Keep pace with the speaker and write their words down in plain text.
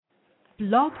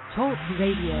Blog Talk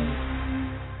Radio.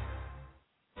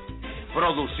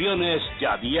 Producciones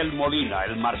Yadiel Molina,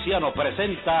 el marciano,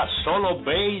 presenta Solo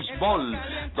Béisbol,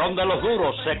 donde los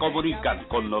duros se comunican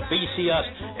con noticias,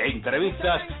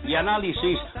 entrevistas y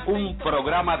análisis. Un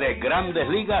programa de Grandes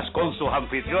Ligas con sus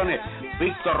anfitriones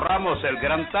Víctor Ramos, el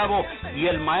Gran Tavo, y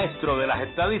el maestro de las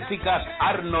estadísticas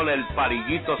Arnold el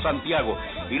Parillito Santiago,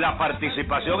 y la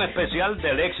participación especial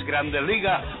del ex Grandes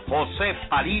Ligas José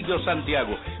Parillo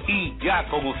Santiago. Y ya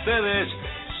con ustedes,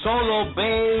 Solo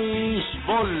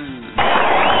Béisbol.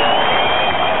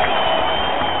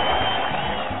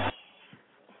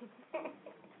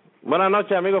 Buenas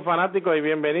noches, amigos fanáticos, y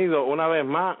bienvenidos una vez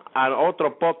más a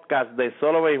otro podcast de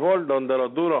Solo Béisbol, donde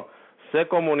los duros se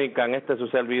comunican. Este es su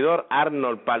servidor,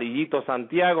 Arnold Palillito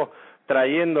Santiago,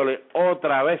 trayéndole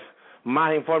otra vez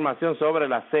más información sobre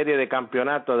la serie de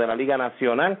campeonatos de la Liga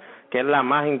Nacional, que es la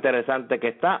más interesante que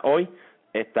está. Hoy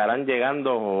estarán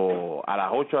llegando a las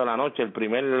 8 de la noche el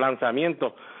primer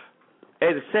lanzamiento,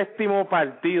 el séptimo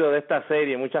partido de esta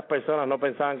serie. Muchas personas no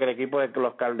pensaban que el equipo de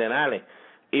los Cardenales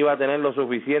iba a tener lo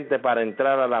suficiente para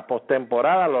entrar a la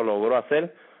postemporada. Lo logró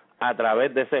hacer a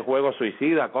través de ese juego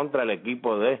suicida contra el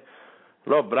equipo de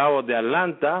los Bravos de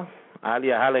Atlanta,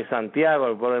 alias Alex Santiago,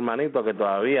 el pobre hermanito que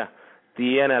todavía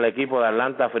tiene al equipo de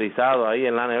Atlanta frisado ahí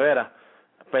en la nevera,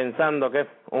 pensando que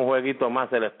un jueguito más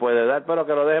se les puede dar, pero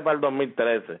que lo deje para el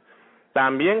 2013.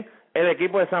 También el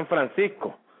equipo de San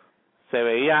Francisco se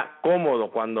veía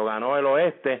cómodo cuando ganó el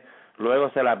oeste, luego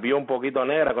se las vio un poquito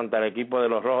negra contra el equipo de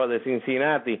los Rojos de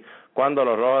Cincinnati, cuando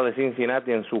los Rojos de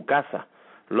Cincinnati en su casa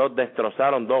los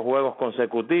destrozaron 2 juegos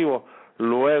consecutivos.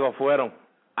 Luego fueron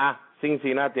a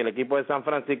Cincinnati, el equipo de San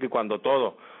Francisco, y cuando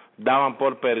todos daban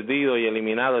por perdido y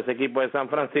eliminado ese equipo de San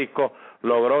Francisco,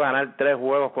 logró ganar 3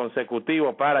 juegos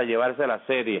consecutivos para llevarse la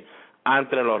serie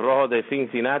entre los Rojos de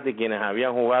Cincinnati, quienes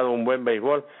habían jugado un buen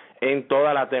béisbol en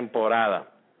toda la temporada.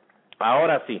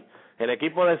 Ahora sí, el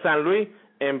equipo de San Luis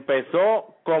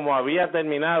empezó como había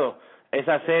terminado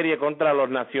esa serie contra los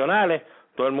Nacionales.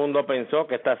 Todo el mundo pensó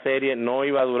que esta serie no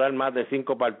iba a durar más de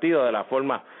 5 partidos de la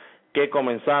forma que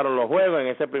comenzaron los juegos. En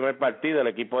ese primer partido el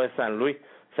equipo de San Luis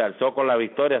se alzó con la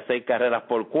victoria,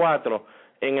 6-4.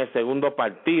 En el segundo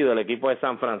partido el equipo de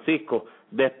San Francisco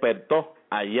despertó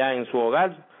allá en su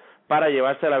hogar para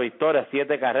llevarse la victoria,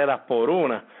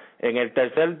 7-1. En el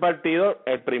tercer partido,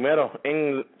 el primero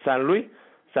en San Luis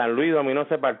dominó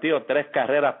ese partido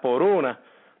 3-1.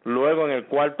 Luego en el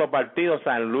cuarto partido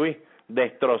San Luis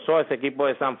destrozó a ese equipo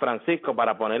de San Francisco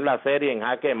para poner la serie en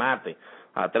jaque mate,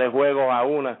 a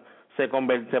 3-1.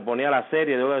 Se ponía la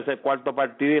serie luego de ese cuarto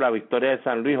partido, y la victoria de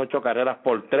San Luis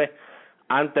 8-3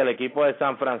 ante el equipo de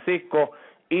San Francisco.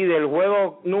 Y del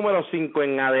juego número 5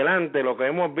 en adelante, lo que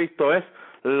hemos visto es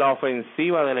la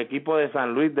ofensiva del equipo de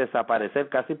San Luis desaparecer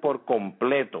casi por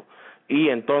completo, y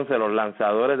entonces los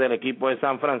lanzadores del equipo de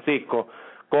San Francisco,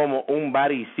 como un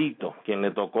Baricito, quien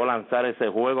le tocó lanzar ese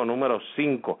juego número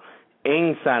 5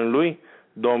 en San Luis,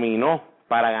 dominó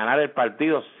para ganar el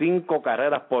partido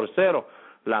 5-0,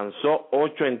 lanzó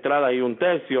 8 entradas y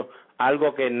 1/3,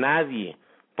 algo que nadie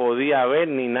podía ver,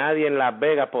 ni nadie en Las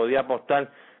Vegas podía apostar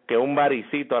que un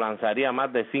Baricito lanzaría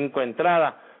más de 5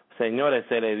 entradas. Señores,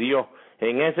 se le dio.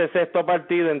 En ese sexto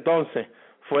partido entonces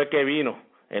fue que vino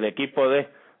el equipo de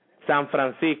San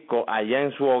Francisco allá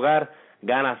en su hogar,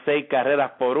 gana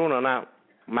 6-1, una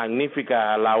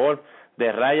magnífica labor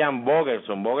de Ryan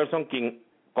Bogerson, quien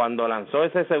cuando lanzó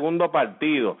ese segundo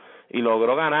partido y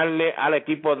logró ganarle al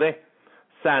equipo de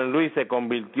San Luis, se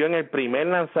convirtió en el primer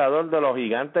lanzador de los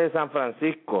Gigantes de San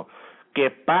Francisco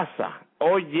que pasa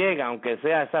o llega, aunque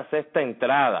sea esa sexta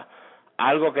entrada,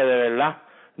 algo que de verdad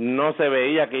no se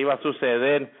veía que iba a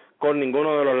suceder con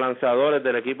ninguno de los lanzadores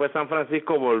del equipo de San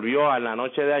Francisco. Volvió a la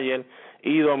noche de ayer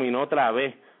y dominó otra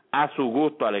vez a su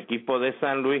gusto al equipo de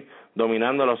San Luis,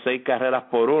 dominando los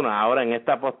 6-1. Ahora en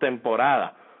esta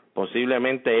postemporada,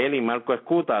 posiblemente él y Marco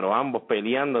Escútaro, ambos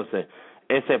peleándose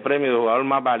ese premio de jugador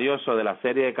más valioso de la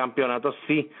serie de campeonatos,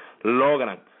 si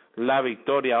logran la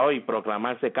victoria hoy,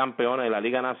 proclamarse campeones de la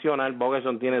Liga Nacional.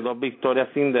 Bogerson tiene 2 victorias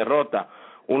sin derrota,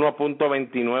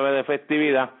 1.29 de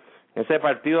efectividad. Ese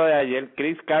partido de ayer,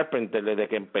 Chris Carpenter, desde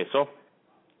que empezó,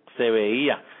 se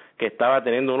veía que estaba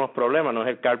teniendo unos problemas. No es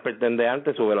el Carpenter de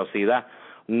antes, su velocidad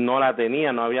no la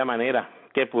tenía, no había manera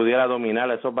que pudiera dominar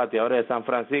a esos bateadores de San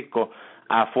Francisco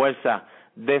a fuerza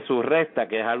de su recta,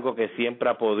 que es algo que siempre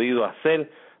ha podido hacer.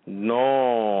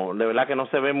 No, de verdad que no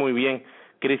se ve muy bien.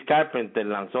 Chris Carpenter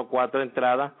lanzó 4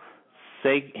 entradas,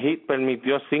 6 hits,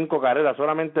 permitió 5 carreras,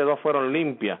 solamente 2 fueron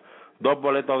limpias, 2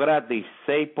 boletos gratis,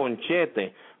 6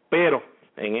 ponchetes, pero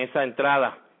en esa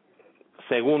entrada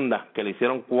segunda, que le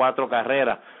hicieron 4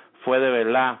 carreras, fue de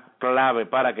verdad clave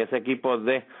para que ese equipo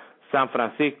de San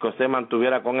Francisco se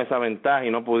mantuviera con esa ventaja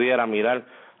y no pudiera mirar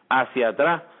hacia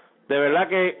atrás. De verdad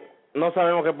que no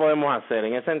sabemos qué podemos hacer.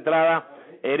 En esa entrada,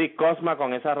 Eric Cosma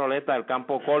con esa roleta del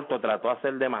campo corto trató de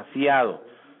hacer demasiado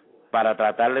para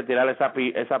tratar de tirar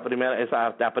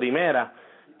esa primera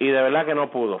y de verdad que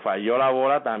no pudo. Falló la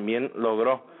bola, también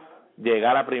logró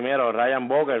llegar a primero Ryan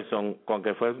Bogerson, con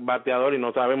que fue bateador, y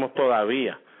no sabemos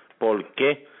todavía por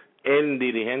qué el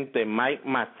dirigente Mike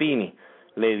Matheny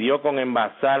le dio con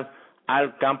envasar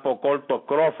al campo corto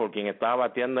Crawford, quien estaba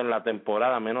bateando en la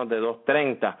temporada menos de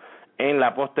 2.30, en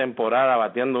la postemporada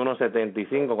bateando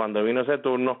 1.75. Cuando vino ese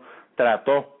turno,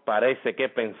 trató, parece que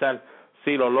pensar,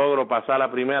 si lo logro pasar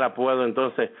la primera, puedo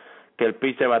entonces que el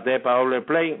pitcher batee para doble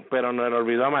play, pero no le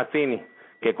olvidó a Matheny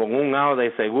que con un out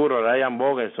de seguro Ryan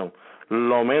Bogerson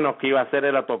lo menos que iba a hacer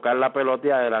era tocar la pelota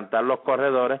y adelantar los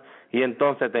corredores, y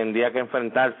entonces tendría que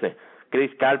enfrentarse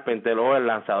Chris Carpenter o el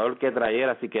lanzador que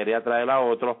trayera si quería traer a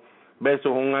otro,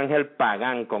 versus un Ángel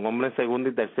Pagán con hombre en segunda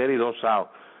y tercera y 2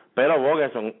 outs. Pero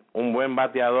Bogerson, un buen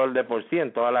bateador de por sí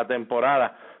en toda la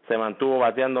temporada, se mantuvo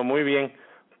bateando muy bien,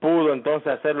 pudo entonces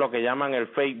hacer lo que llaman el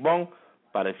fake bunt,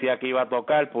 parecía que iba a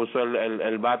tocar, puso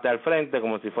el bate al frente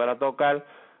como si fuera a tocar,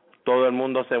 todo el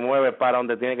mundo se mueve para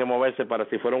donde tiene que moverse para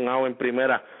si fuera un out en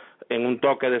primera en un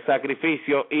toque de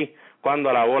sacrificio, y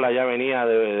cuando la bola ya venía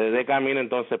de camino,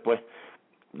 entonces pues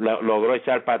logró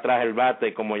echar para atrás el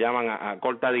bate, como llaman a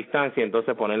corta distancia, y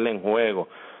entonces ponerle en juego,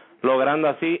 logrando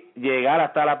así llegar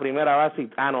hasta la primera base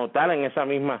y anotar en esa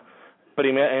misma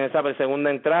segunda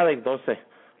entrada, y entonces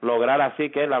lograr así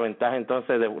que la ventaja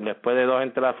entonces después de 2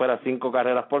 entradas fuera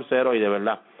 5-0, y de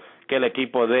verdad que el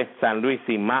equipo de San Luis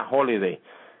y Matt Holliday,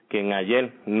 quien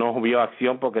ayer no vio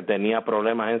acción porque tenía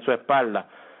problemas en su espalda,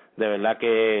 de verdad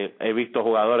que he visto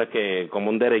jugadores que, como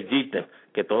un Derek Jeter,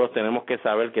 que todos tenemos que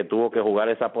saber que tuvo que jugar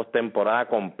esa postemporada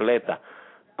completa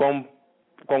con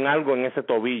algo en ese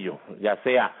tobillo, ya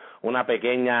sea una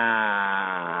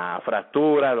pequeña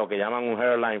fractura, lo que llaman un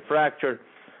hairline fracture,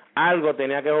 algo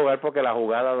tenía que jugar porque la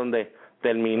jugada donde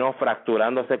terminó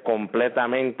fracturándose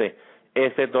completamente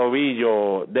ese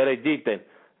tobillo Derek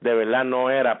Jeter, de verdad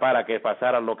no era para que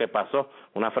pasara lo que pasó,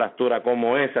 una fractura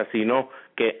como esa, sino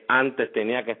que antes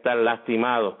tenía que estar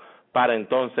lastimado para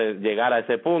entonces llegar a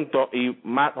ese punto, y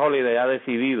Matt Holliday ha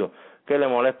decidido que le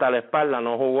molesta la espalda,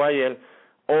 no jugó ayer,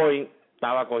 hoy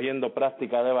estaba cogiendo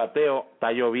práctica de bateo,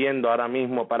 está lloviendo ahora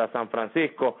mismo para San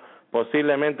Francisco,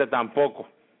 posiblemente tampoco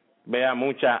vea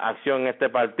mucha acción en este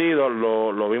partido,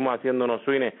 lo vimos haciendo unos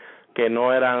swings que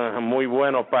no eran muy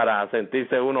buenos para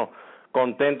sentirse uno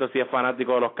contento si es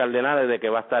fanático de los Cardenales de que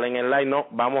va a estar en el line. No,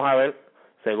 vamos a ver,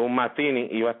 según Matheny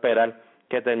iba a esperar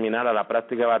que terminara la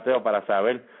práctica de bateo para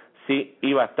saber si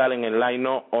iba a estar en el line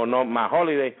o no. Matt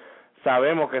Holliday,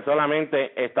 sabemos que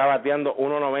solamente está bateando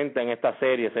 1.90 en esta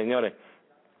serie, señores,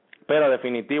 pero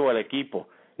definitivo el equipo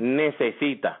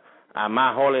necesita a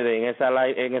Matt Holliday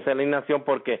en esa alineación,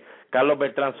 porque Carlos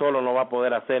Beltrán solo no va a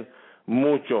poder hacer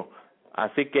mucho,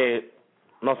 así que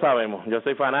no sabemos. Yo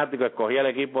soy fanático, escogí al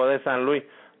equipo de San Luis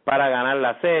para ganar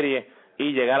la serie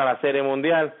y llegar a la Serie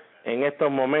Mundial. En estos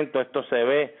momentos esto se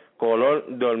ve color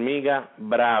de hormiga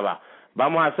brava.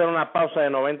 Vamos a hacer una pausa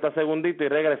de 90 segunditos y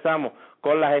regresamos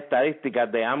con las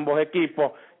estadísticas de ambos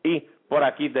equipos, y por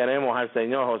aquí tenemos al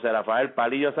señor José Rafael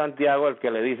Palillo Santiago, el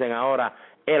que le dicen ahora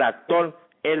el actor,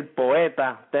 el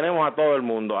poeta. Tenemos a todo el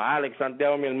mundo, a Alex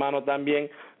Santiago, mi hermano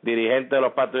también, dirigente de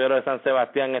los Patrulleros de San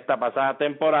Sebastián esta pasada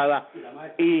temporada,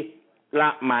 y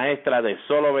la maestra de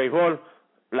Solo Béisbol,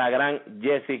 la gran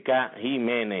Jessica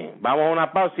Jiménez. Vamos a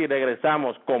una pausa y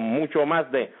regresamos con mucho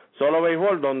más de Solo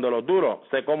Béisbol, donde los duros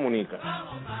se comunican.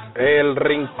 El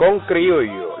Rincón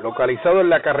Criollo, localizado en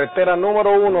la carretera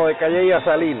número 1 de Cayey a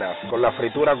Salinas, con la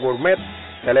fritura gourmet,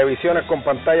 televisiones con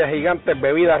pantallas gigantes,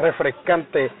 bebidas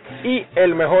refrescantes y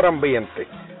el mejor ambiente.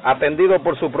 Atendido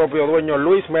por su propio dueño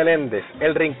Luis Meléndez,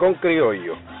 el Rincón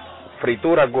Criollo.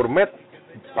 Fritura gourmet,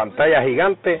 pantalla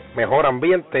gigante, mejor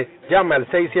ambiente. Llame al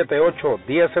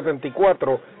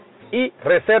 678-1074 y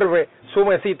reserve su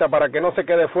mesita para que no se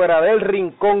quede fuera del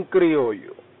Rincón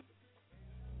Criollo.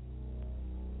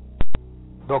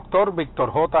 Doctor Víctor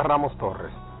J. Ramos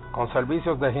Torres, con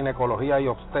servicios de ginecología y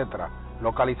obstetra,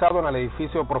 localizado en el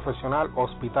edificio profesional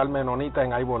Hospital Menonita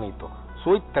en Aibonito,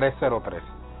 suite 303.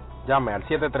 Llame al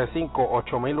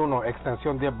 735-8001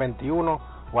 extensión 1021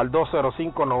 o al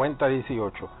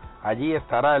 205-9018. Allí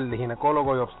estará el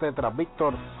ginecólogo y obstetra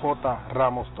Víctor J.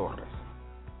 Ramos Torres.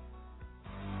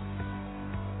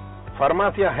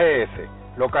 Farmacia GS,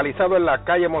 localizado en la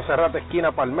calle Monserrate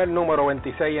esquina Palmer número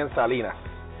 26 en Salinas.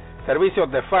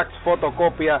 Servicios de fax,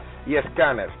 fotocopia y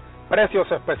escáner.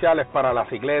 Precios especiales para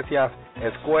las iglesias,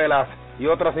 escuelas y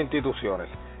otras instituciones.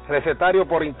 Recetario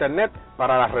por internet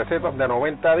para las recetas de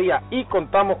 90 días y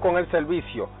contamos con el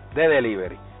servicio de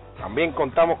delivery. También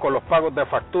contamos con los pagos de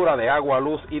factura de agua,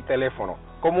 luz y teléfono.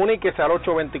 Comuníquese al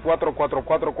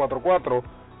 824-4444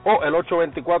 o el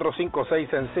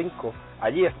 824-5665.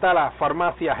 Allí está la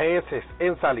Farmacia GS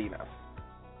en Salinas.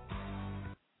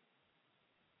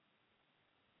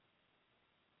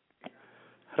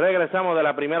 Regresamos de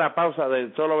la primera pausa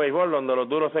del Solo Béisbol, donde los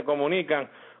duros se comunican.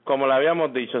 Como le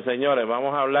habíamos dicho, señores,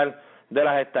 vamos a hablar de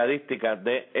las estadísticas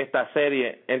de esta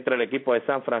serie entre el equipo de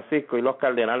San Francisco y los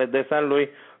Cardenales de San Luis.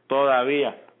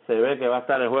 Todavía se ve que va a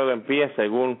estar el juego en pie,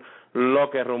 según lo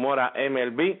que rumora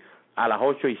MLB. A las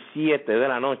 8:07 de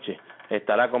la noche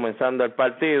estará comenzando el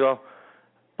partido.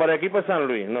 Por el equipo de San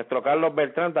Luis, nuestro Carlos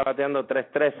Beltrán está bateando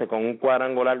 3-13 con un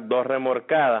cuadrangular, 2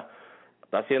 remolcadas.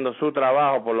 Está haciendo su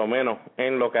trabajo, por lo menos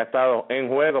en lo que ha estado en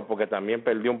juego, porque también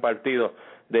perdió un partido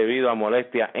debido a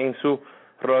molestia en su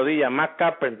rodilla. Matt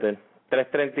Carpenter,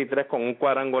 3.33 con un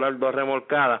cuadrangular, 2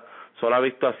 remolcadas, solo ha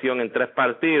visto acción en 3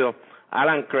 partidos.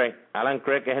 Alan Craig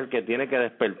es el que tiene que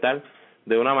despertar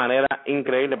de una manera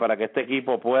increíble para que este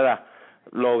equipo pueda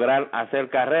lograr hacer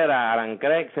carrera. Alan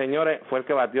Craig, señores, fue el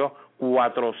que batió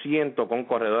 400 con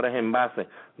corredores en base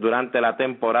durante la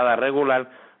temporada regular,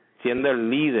 siendo el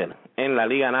líder en la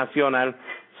Liga Nacional.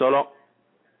 Solo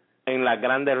en las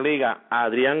Grandes Ligas,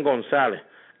 Adrián González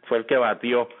fue el que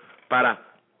batió para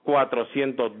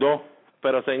 402.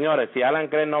 Pero señores, si Alan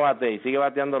Craig no bate y sigue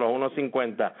bateando los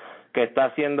 1.50 que está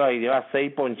haciendo ahí, lleva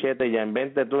 6 ponchetes ya en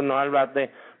 20 turnos al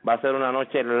bate, va a ser una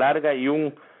noche larga y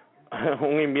un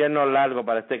invierno largo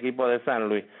para este equipo de San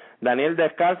Luis. Daniel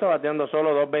Descalzo bateando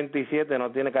solo 2.27,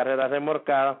 no tiene carreras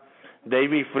remolcadas.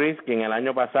 David Freese, quien el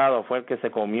año pasado fue el que se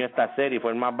comió esta serie y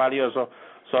fue el más valioso,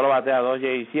 solo batea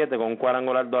 2.17 con un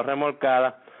cuadrangular, 2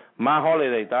 remolcadas. Matt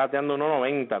Holliday está bateando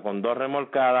 1.90 con 2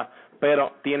 remolcadas,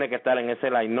 pero tiene que estar en ese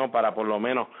line-up para por lo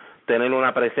menos tener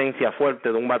una presencia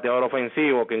fuerte de un bateador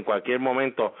ofensivo que en cualquier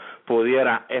momento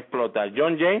pudiera explotar.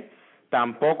 John Jay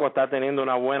tampoco está teniendo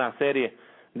una buena serie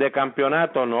de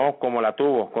campeonato, no como la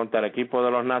tuvo contra el equipo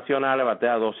de los Nacionales,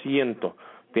 batea 200,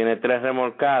 tiene 3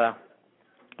 remolcadas.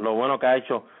 Lo bueno que ha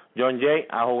hecho John Jay,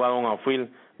 ha jugado un outfield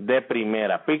de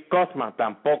primera. Pete Cosma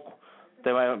tampoco,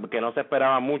 que no se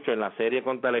esperaba mucho en la serie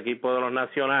contra el equipo de los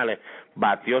Nacionales,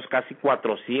 batió casi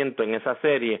 400 en esa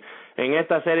serie. En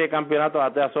esta serie de campeonato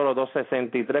batea solo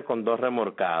 2.63 con 2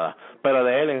 remolcadas, pero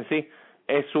de él en sí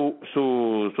es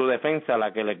su defensa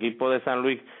la que el equipo de San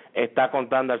Luis está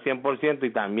contando al 100%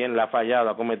 y también la ha fallado,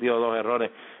 ha cometido 2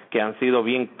 errores que han sido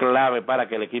bien clave para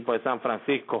que el equipo de San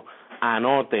Francisco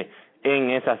anote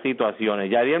en esas situaciones.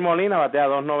 Yadier Molina batea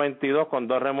 2.92 con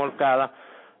 2 remolcadas,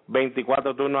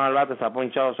 24 turnos al bate, se ha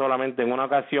ponchado solamente en una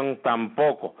ocasión,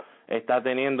 tampoco está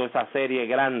teniendo esa serie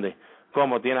grande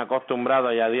como tiene acostumbrado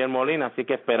a Yadier Molina, así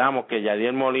que esperamos que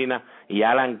Yadier Molina y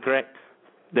Alan Craig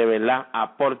de verdad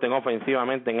aporten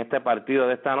ofensivamente en este partido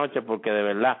de esta noche, porque de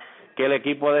verdad que el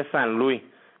equipo de San Luis,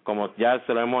 como ya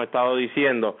se lo hemos estado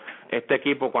diciendo, este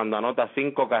equipo cuando anota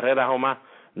 5 carreras o más,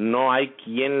 no hay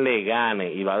quien le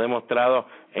gane, y lo ha demostrado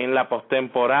en la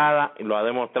postemporada, y lo ha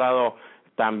demostrado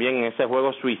también en ese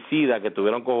juego suicida que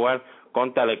tuvieron que jugar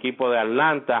contra el equipo de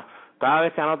Atlanta. Cada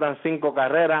vez que anotan 5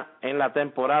 carreras en la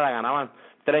temporada ganaban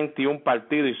 31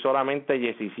 partidos y solamente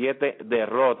 17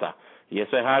 derrotas, y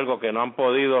eso es algo que no han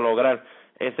podido lograr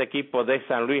ese equipo de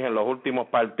San Luis en los últimos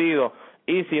partidos.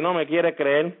 Y si no me quiere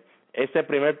creer, ese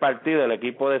primer partido el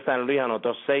equipo de San Luis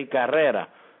anotó 6 carreras,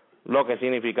 lo que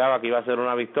significaba que iba a ser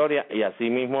una victoria, y así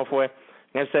mismo fue.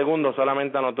 En el segundo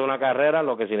solamente anotó 1 carrera,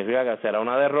 lo que significa que será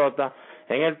una derrota.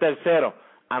 En el tercero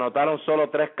anotaron solo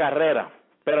 3 carreras,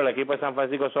 pero el equipo de San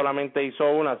Francisco solamente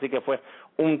hizo 1, así que fue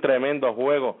un tremendo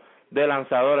juego de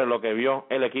lanzadores lo que vio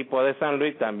el equipo de San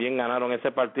Luis. También ganaron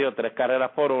ese partido 3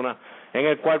 carreras por 1. En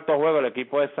el cuarto juego el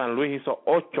equipo de San Luis hizo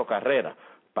 8 carreras,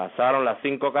 pasaron las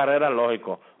 5 carreras,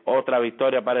 lógico, otra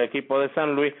victoria para el equipo de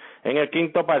San Luis. En el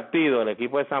quinto partido el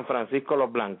equipo de San Francisco los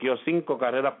blanqueó 5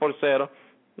 carreras por 0,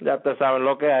 ya ustedes saben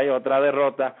lo que hay, otra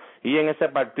derrota. Y en ese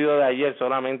partido de ayer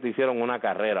solamente hicieron 1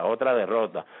 carrera, otra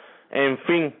derrota. En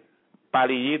fin,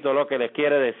 Palillito lo que les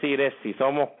quiere decir es, si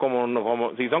son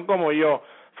como yo,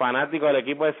 fanáticos del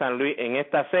equipo de San Luis en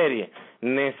esta serie,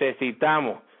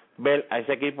 necesitamos ver a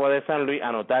ese equipo de San Luis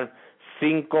anotar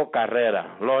 5 carreras.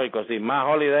 Lógico, sin más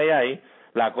Holiday ahí,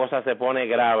 la cosa se pone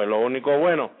grave. Lo único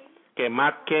bueno, que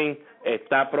Matt Cain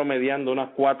está promediando unas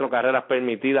 4 carreras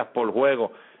permitidas por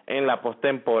juego en la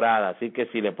postemporada, así que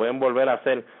si le pueden volver a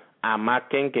hacer a Matt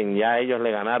Cain, que ya ellos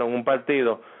le ganaron un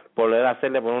partido, volver a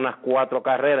hacerle por unas 4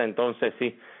 carreras, entonces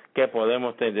sí que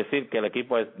podemos decir que el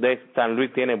equipo de San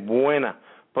Luis tiene buena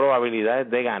probabilidades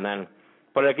de ganar.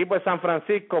 Por el equipo de San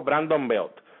Francisco, Brandon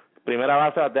Belt. Primera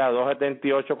base batea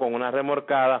 2.78 con una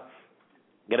remolcada.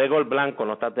 Gregor Blanco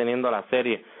no está teniendo la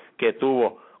serie que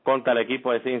tuvo contra el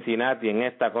equipo de Cincinnati, en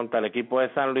esta contra el equipo de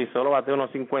San Luis, solo batea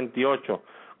 1.58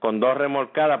 con 2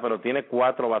 remolcadas, pero tiene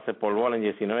 4 bases por bola en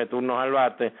 19 turnos al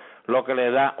bate, lo que le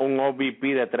da un OBP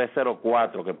de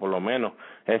 3.04, que por lo menos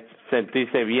es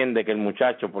sentirse bien de que el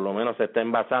muchacho por lo menos se está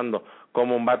envasando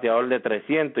como un bateador de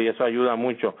 300, y eso ayuda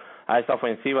mucho a esa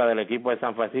ofensiva del equipo de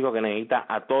San Francisco, que necesita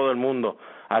a todo el mundo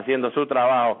haciendo su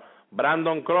trabajo.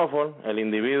 Brandon Crawford, el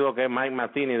individuo que Mike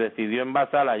Matheny decidió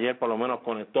envasar, ayer por lo menos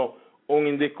conectó un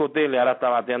indiscutible, ahora está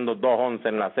bateando 2.11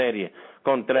 en la serie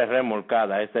con 3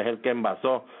 remolcadas. Ese es el que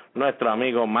envasó nuestro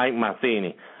amigo Mike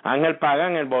Matheny. Ángel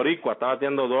Pagán, el boricua, está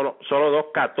bateando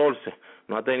solo 2.14,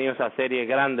 no ha tenido esa serie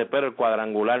grande, pero el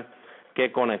cuadrangular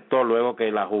que conectó luego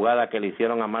que la jugada que le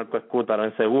hicieron a Marco Escútaro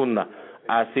en segunda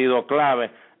ha sido clave.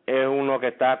 Es uno que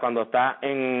está, cuando está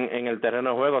en el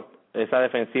terreno de juego, esa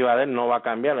defensiva de él no va a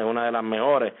cambiar, es una de las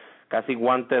mejores, casi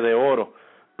guante de oro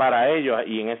para ellos,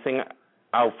 y en ese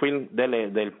outfield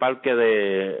del parque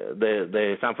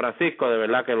de San Francisco, de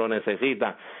verdad que lo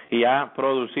necesita, y ha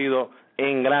producido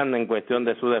en grande en cuestión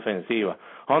de su defensiva.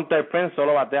 Hunter Pence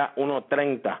solo batea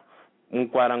 1.30, un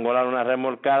cuadrangular, una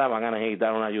remolcada, van a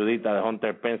necesitar una ayudita de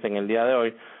Hunter Pence en el día de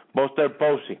hoy. Buster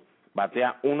Posey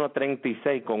batea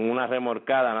 1.36 con una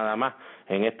remolcada nada más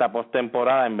en esta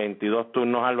postemporada, en 22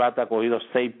 turnos al bate ha cogido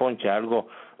 6 ponches, algo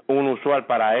inusual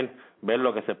para él,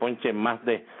 verlo que se ponche más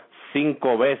de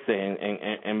 5 veces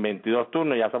en 22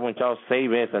 turnos, ya se ha ponchado 6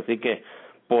 veces, así que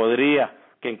podría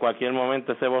que en cualquier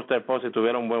momento ese Buster Posey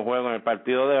tuviera un buen juego en el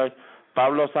partido de hoy.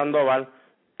 Pablo Sandoval,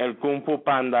 el Kung Fu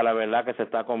Panda, la verdad que se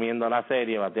está comiendo la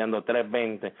serie, bateando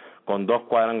 3.20 con 2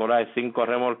 cuadrangulares, 5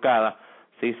 remolcadas.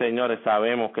 Sí, señores,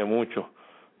 sabemos que muchos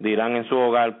dirán en su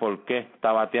hogar por qué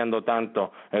está bateando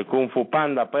tanto el Kung Fu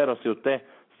Panda, pero si usted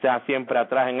sea siempre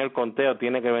atrás en el conteo,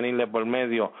 tiene que venirle por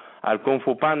medio al Kung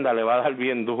Fu Panda, le va a dar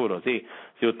bien duro. Sí,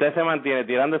 si usted se mantiene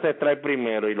tirando ese strike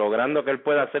primero y logrando que él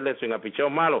pueda hacerle swing a picheo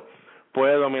malo,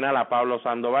 puede dominar a Pablo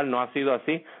Sandoval. No ha sido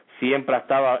así, siempre ha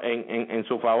estado en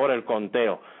su favor el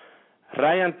conteo.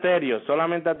 Ryan Terio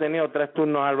solamente ha tenido 3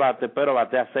 turnos al bate, pero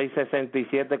batea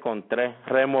 6.67 con 3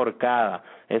 remolcadas.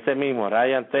 Ese mismo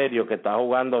Ryan Terio, que está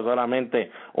jugando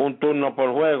solamente un turno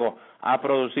por juego, ha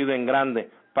producido en grande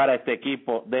para este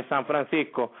equipo de San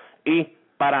Francisco, y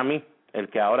para mí, el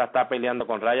que ahora está peleando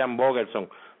con Ryan Bogerson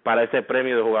para ese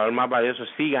premio de jugador más valioso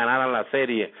si ganaran la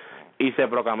serie y se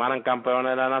proclamaran campeones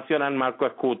de la Nacional, Marco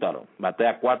Escútaro,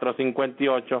 batea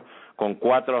 4.58 con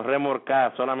 4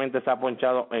 remolcadas, solamente se ha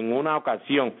ponchado en una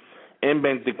ocasión en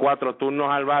 24 turnos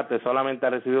al bate, solamente ha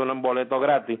recibido un boleto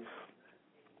gratis,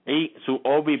 y su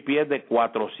OBP es de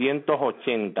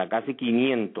 480, casi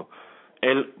 500,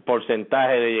 el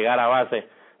porcentaje de llegar a base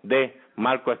de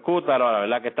Marco Escútaro. La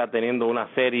verdad que está teniendo una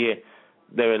serie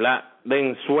de verdad de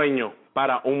ensueño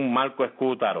para un Marco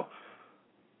Escútaro.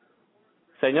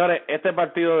 Señores, este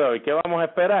partido de hoy, ¿qué vamos a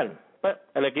esperar? Pues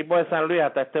el equipo de San Luis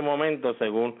hasta este momento,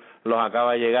 según los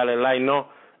acaba de llegar el line-up,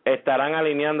 estarán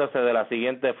alineándose de la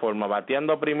siguiente forma: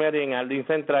 bateando primero y en el jardín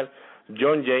central,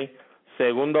 John Jay;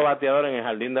 segundo bateador en el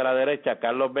jardín de la derecha,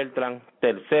 Carlos Beltrán;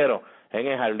 tercero en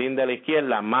el jardín de la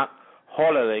izquierda, Matt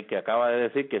Holliday, que acaba de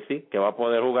decir que sí, que va a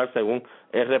poder jugar según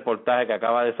el reportaje que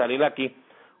acaba de salir aquí;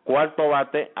 cuarto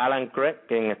bate, Alan Craig,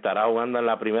 quien estará jugando en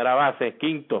la primera base;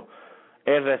 quinto,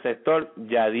 el receptor,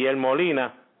 Yadiel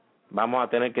Molina. Vamos a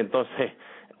tener que entonces,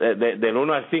 del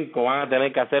 1 al 5, van a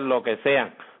tener que hacer lo que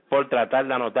sea por tratar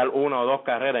de anotar 1 o 2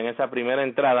 carreras en esa primera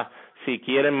entrada, si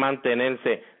quieren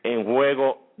mantenerse en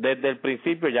juego desde el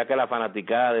principio, ya que la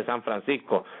fanaticada de San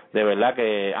Francisco, de verdad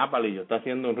que, Palillo, está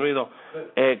haciendo un ruido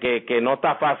que no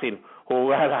está fácil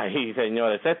jugar ahí,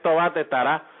 señores. Sexto bate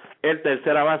estará el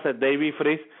tercera base, David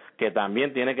Freese, que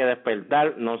también tiene que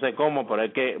despertar, no sé cómo, pero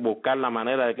hay que buscar la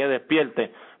manera de que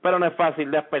despierte, pero no es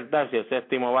fácil despertar si el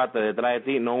séptimo bate detrás de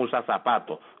ti no usa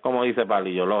zapatos, como dice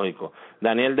Palillo, lógico.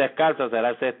 Daniel Descalzo será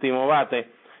el séptimo bate,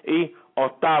 y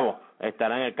octavo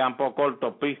estará en el campo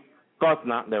corto Pete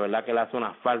Cosna. De verdad que le hace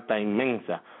una falta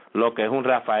inmensa lo que es un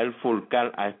Rafael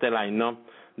Fulcar a este line-up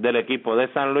del equipo de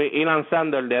San Luis, y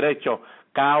lanzando el derecho,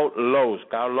 Kyle Lowes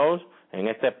en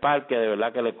este parque, de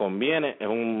verdad que le conviene, es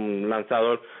un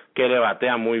lanzador que le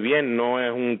batea muy bien, no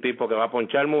es un tipo que va a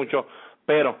ponchar mucho,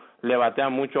 pero le batea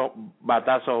muchos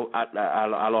batazos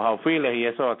a los outfielders, y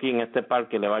eso aquí en este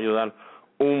parque le va a ayudar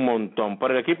un montón.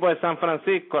 Por el equipo de San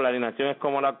Francisco, la alineación es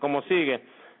como sigue: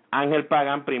 Ángel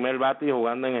Pagán, primer bate y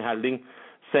jugando en el jardín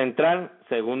central;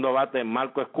 segundo bate,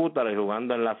 Marco Escútaro, y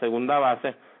jugando en la segunda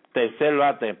base; tercer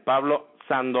bate, Pablo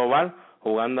Sandoval,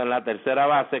 jugando en la tercera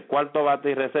base. Cuarto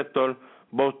bate y receptor,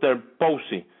 Buster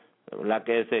Posey, la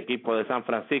que ese equipo de San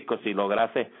Francisco, si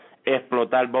lograse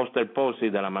explotar Buster Posey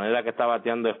de la manera que está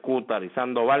bateando Scooter y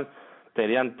Sandoval,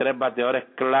 serían 3 bateadores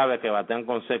clave que batean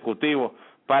consecutivos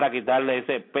para quitarle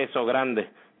ese peso grande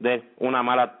de una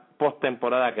mala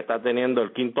postemporada que está teniendo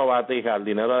el quinto bate y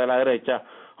jardinero de la derecha,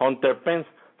 Hunter Pence.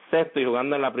 Sexto y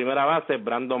jugando en la primera base,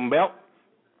 Brandon Bell,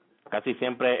 casi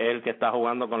siempre es el que está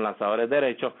jugando con lanzadores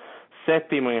derechos.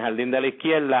 Séptimo en jardín de la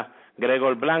izquierda,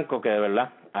 Gregor Blanco, que de verdad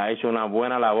ha hecho una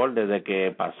buena labor desde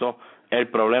que pasó el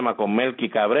problema con Melky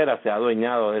Cabrera, se ha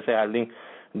adueñado de ese jardín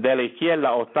de la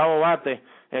izquierda. Octavo bate,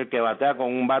 el que batea con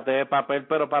un bate de papel,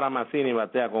 pero para Mazzini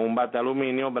batea con un bate de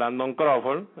aluminio, Brandon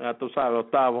Crawford, ya tú sabes,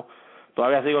 octavo.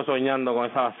 Todavía sigo soñando con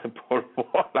esa base por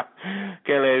bola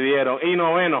que le dieron. Y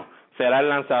noveno será el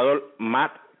lanzador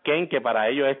Matt Cain, que para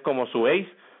ellos es como su ace,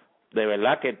 de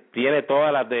verdad que tiene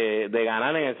todas las de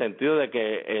ganar, en el sentido de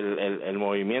que el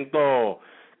movimiento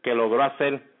que logró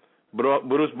hacer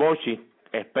Bruce Bochy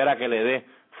espera que le dé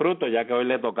fruto, ya que hoy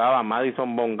le tocaba a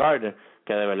Madison Bumgarner,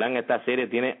 que de verdad en esta serie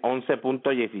tiene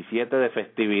 11.17 de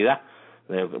efectividad.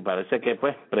 Parece que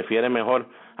pues prefiere mejor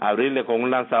abrirle con un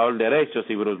lanzador derecho.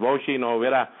 Si Bruce Bochy no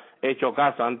hubiera hecho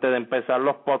caso antes de empezar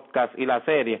los podcasts y la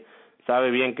serie,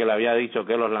 sabe bien que le había dicho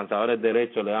que los lanzadores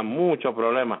derechos le dan muchos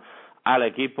problemas al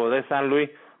equipo de San Luis.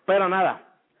 Pero nada,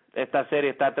 esta serie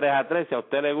está 3-3. Si a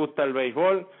usted le gusta el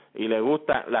béisbol y le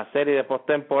gusta la serie de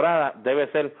postemporada, debe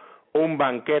ser un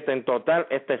banquete en total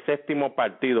este séptimo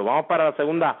partido. Vamos para la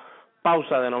segunda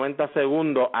pausa de 90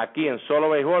 segundos aquí en Solo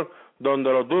Béisbol,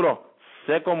 donde los duros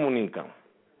se comunican.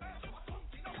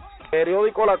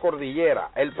 Periódico La Cordillera,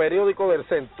 el periódico del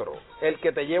centro, el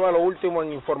que te lleva lo último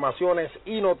en informaciones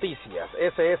y noticias.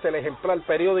 Ese es el ejemplar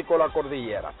periódico La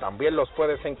Cordillera. También los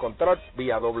puedes encontrar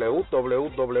vía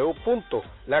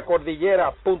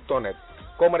www.lacordillera.net.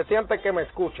 Comerciante que me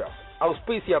escuchas,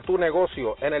 auspicia tu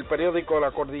negocio en el periódico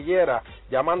La Cordillera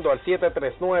llamando al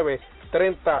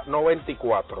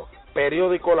 739-3094.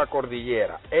 Periódico La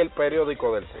Cordillera, el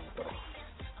periódico del centro.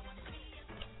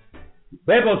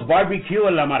 Bebo's Barbecue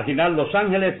en la Marginal Los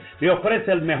Ángeles le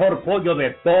ofrece el mejor pollo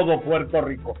de todo Puerto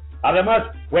Rico. Además,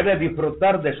 puede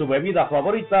disfrutar de su bebida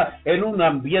favorita en un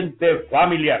ambiente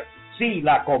familiar. Si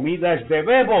la comida es de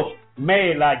Bebo's,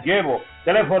 me la llevo.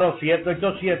 Teléfono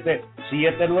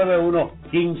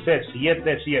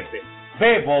 787-791-1577.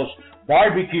 Bebo's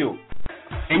Barbecue.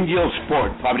 Angel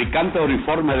Sport, fabricante de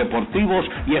uniformes deportivos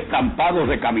y estampados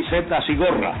de camisetas y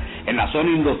gorras, en la zona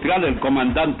industrial del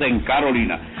Comandante en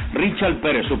Carolina. Richard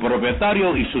Pérez, su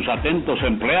propietario, y sus atentos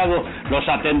empleados los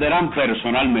atenderán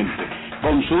personalmente.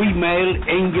 Con su email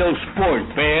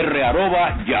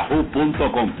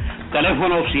angelsportpr@yahoo.com.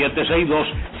 Teléfono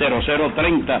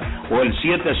 762-0030 o el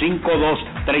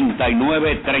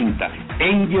 752-3930.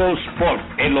 Angel Sport,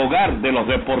 el hogar de los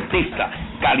deportistas.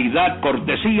 Calidad,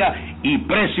 cortesía y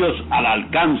precios al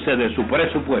alcance de su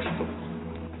presupuesto.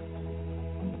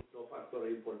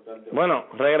 Bueno,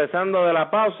 regresando de la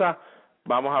pausa,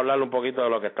 vamos a hablar un poquito de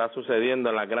lo que está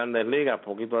sucediendo en las Grandes Ligas, un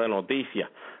poquito de noticias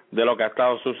de lo que ha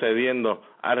estado sucediendo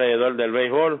alrededor del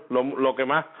béisbol. Lo que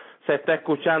más se está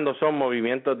escuchando son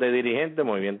movimientos de dirigentes,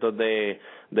 movimientos de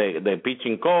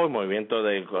pitching coach, movimientos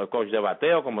de coach de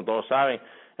bateo. Como todos saben,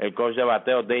 el coach de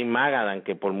bateo Dave Magadan,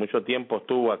 que por mucho tiempo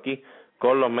estuvo aquí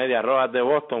con los Medias Rojas de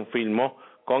Boston, firmó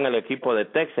con el equipo de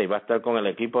Texas y va a estar con el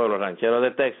equipo de los Rancheros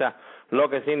de Texas, lo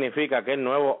que significa que el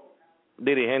nuevo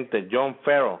dirigente John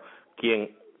Farrell, quien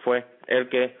fue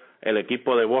el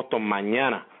equipo de Boston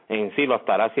mañana en sí lo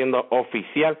estará haciendo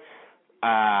oficial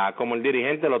como el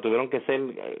dirigente, lo tuvieron que ser,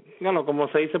 como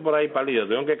se dice por ahí, palillos,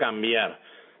 tuvieron que cambiar.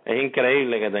 Es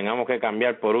increíble que tengamos que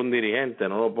cambiar por un dirigente,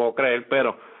 no lo puedo creer,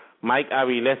 pero Mike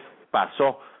Avilés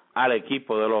pasó al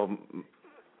equipo de los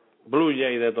Blue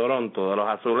Jays de Toronto, de los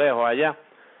Azulejos allá,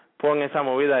 con esa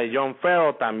movida de John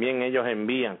Farrell. También ellos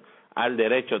envían al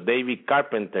derecho David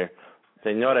Carpenter.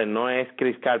 Señores, no es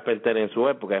Chris Carpenter en su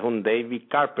época, es un David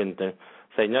Carpenter.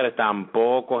 Señores,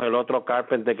 tampoco es el otro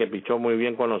Carpenter que pichó muy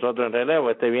bien con nosotros en relevo.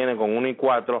 Este viene con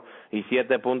 1-4 y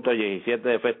 7.17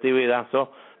 de efectividad.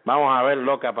 Vamos a ver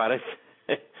lo que aparece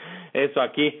eso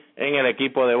aquí en el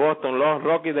equipo de Boston. Los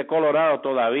Rockies de Colorado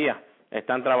todavía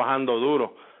están trabajando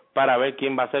duro para ver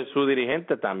quién va a ser su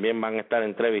dirigente. También van a estar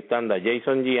entrevistando a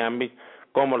Jason Giambi,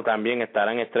 como también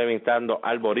estarán entrevistando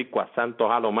al boricua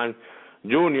Santos Alomar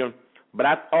Jr.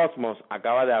 Brad Osmos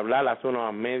acaba de hablar hace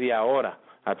una media hora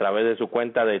a través de su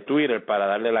cuenta de Twitter para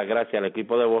darle las gracias al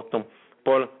equipo de Boston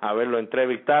por haberlo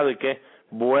entrevistado y que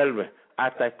vuelve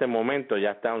hasta este momento,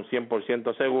 ya está un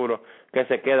 100% seguro que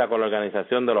se queda con la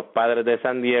organización de los Padres de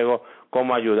San Diego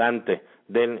como ayudante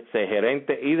del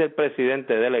gerente y del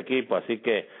presidente del equipo, así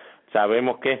que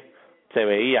sabemos que se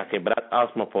veía que Brad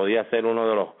Osmond podía ser uno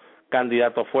de los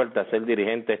candidatos fuertes a ser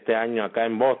dirigente este año acá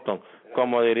en Boston,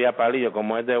 como diría Palillo,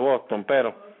 como es de Boston,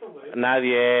 pero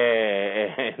nadie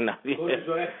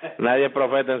es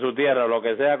profeta en su tierra, o lo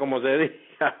que sea como se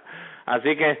diga,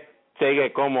 así que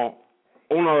sigue como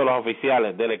uno de los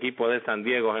oficiales del equipo de San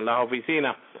Diego en las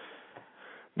oficinas.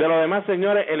 De los demás,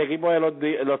 señores, el equipo de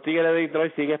los Tigres de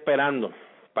Detroit sigue esperando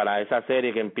para esa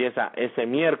serie que empieza ese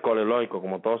miércoles, lógico,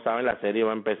 como todos saben, la serie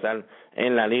va a empezar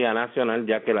en la Liga Nacional,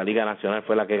 ya que la Liga Nacional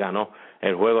fue la que ganó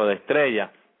el Juego de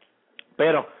Estrellas,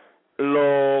 pero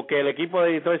lo que el equipo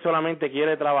de Detroit solamente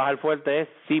quiere trabajar fuerte es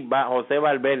si va José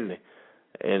Valverde,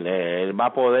 él va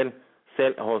a poder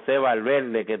ser José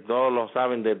Valverde, que todos lo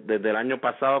saben desde el año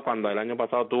pasado, cuando el año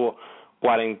pasado tuvo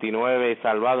 49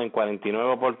 salvados en 49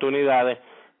 oportunidades,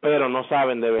 pero no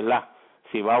saben de verdad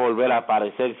si va a volver a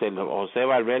aparecerse el José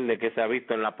Valverde que se ha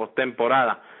visto en la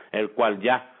postemporada, el cual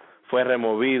ya fue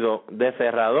removido de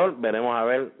cerrador. Veremos a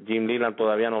ver, Jim Leland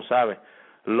todavía no sabe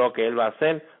lo que él va a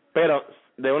hacer, pero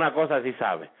de una cosa sí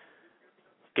sabe,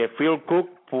 que Phil Cook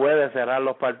puede cerrar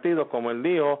los partidos, como él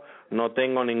dijo, no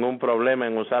tengo ningún problema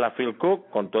en usar a Phil Cook,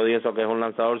 con todo y eso que es un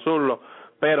lanzador zurdo,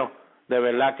 pero de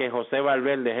verdad que José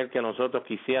Valverde es el que nosotros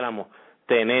quisiéramos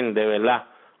tener de verdad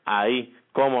ahí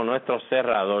como nuestro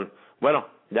cerrador. Bueno,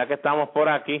 ya que estamos por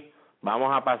aquí,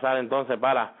 vamos a pasar entonces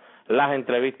para las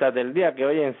entrevistas del día, que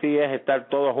hoy en sí es estar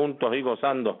todos juntos y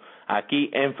gozando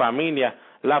aquí en familia,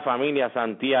 la familia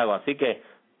Santiago. Así que,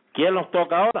 ¿quién nos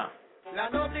toca ahora? La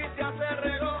noticia se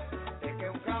regó de que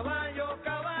un caballo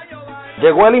va.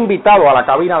 Llegó el invitado a la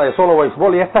cabina de Solo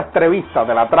Béisbol y esta entrevista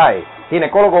te la trae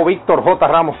ginecólogo Víctor J.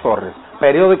 Ramos Torres,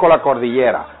 periódico La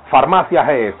Cordillera, Farmacia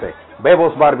GS,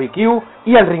 Bebo's Barbecue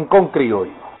y el Rincón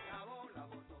Criollo.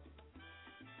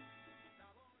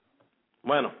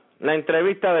 Bueno, la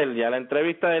entrevista del día,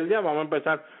 vamos a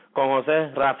empezar con José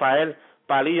Rafael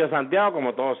Palillo Santiago.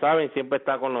 Como todos saben, siempre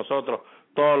está con nosotros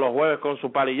todos los jueves con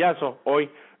su palillazo. Hoy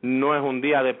no es un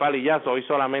día de palillazo, hoy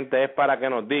solamente es para que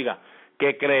nos diga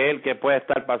qué cree él que puede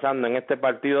estar pasando en este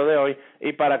partido de hoy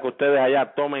y para que ustedes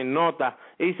allá tomen nota,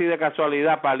 y si de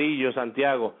casualidad Palillo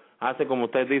Santiago hace como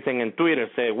ustedes dicen en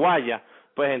Twitter, se guaya,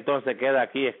 pues entonces queda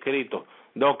aquí escrito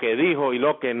lo que dijo y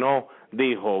lo que no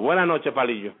dijo. Buenas noches,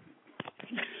 Palillo.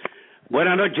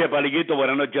 Buenas noches, Palillito,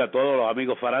 buenas noches a todos los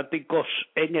amigos fanáticos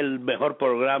en el mejor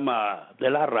programa de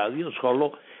la radio,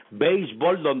 Solo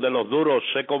Béisbol, donde los duros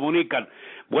se comunican.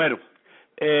 Bueno,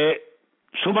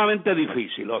 sumamente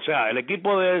difícil, o sea, el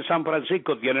equipo de San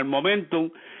Francisco tiene el momentum,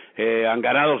 han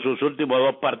ganado sus últimos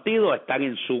 2 partidos, están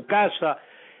en su casa,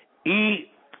 y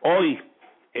hoy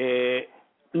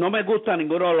no me gusta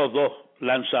ninguno de los dos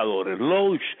lanzadores.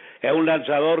 Loach es un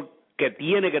lanzador que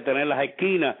tiene que tener las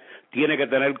esquinas, tiene que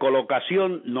tener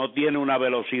colocación, no tiene una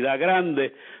velocidad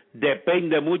grande,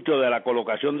 depende mucho de la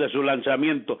colocación de su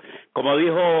lanzamiento. Como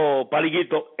dijo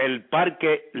Palillito, el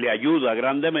parque le ayuda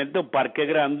grandemente, un parque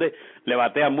grande, le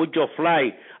batea mucho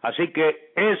fly, así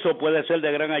que eso puede ser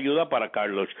de gran ayuda para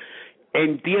Carlos.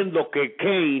 Entiendo que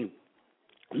Kane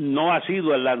no ha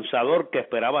sido el lanzador que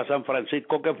esperaba San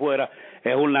Francisco que fuera,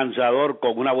 es un lanzador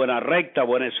con una buena recta,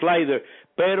 buen slider,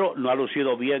 pero no ha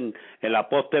lucido bien en la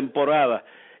postemporada.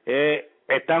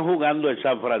 Están jugando en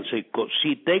San Francisco.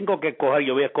 Si tengo que escoger,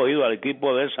 yo había escogido al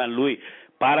equipo de San Luis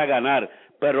para ganar,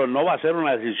 pero no va a ser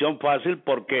una decisión fácil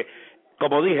porque,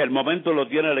 como dije, el momento lo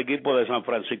tiene el equipo de San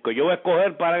Francisco. Yo voy a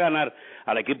escoger para ganar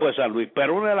al equipo de San Luis,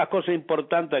 pero una de las cosas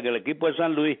importantes del equipo de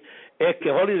San Luis es que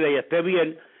Holiday esté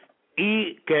bien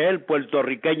y que el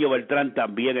puertorriqueño Beltrán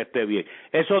también esté bien.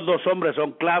 Esos dos hombres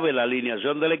son clave en la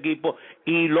alineación del equipo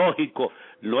y, lógico,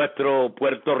 nuestro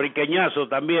puertorriqueñazo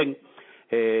también,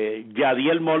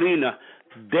 Yadiel Molina,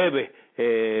 debe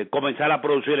comenzar a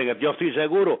producir. Yo estoy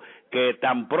seguro que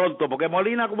tan pronto, porque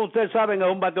Molina, como ustedes saben, es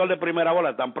un bateador de primera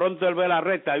bola, tan pronto él ve la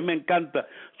recta, a mí me encanta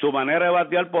su manera de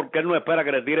batear porque él no espera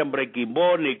que le tiren breaking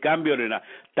ball, ni cambio, ni nada.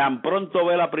 Tan pronto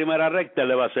ve la primera recta, él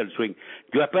le va a hacer swing.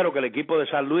 Yo espero que el equipo de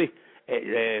San Luis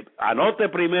anote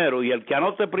primero, y el que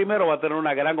anote primero va a tener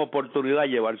una gran oportunidad de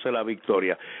llevarse la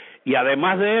victoria. Y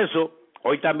además de eso,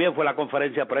 hoy también fue la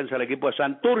conferencia de prensa del equipo de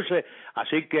Santurce,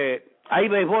 así que hay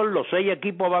béisbol, los 6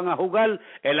 equipos van a jugar,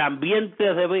 el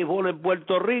ambiente de béisbol en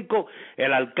Puerto Rico,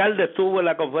 el alcalde estuvo en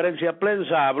la conferencia de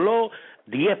prensa, habló,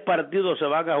 10 partidos se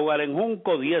van a jugar en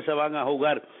Junco, 10 se van a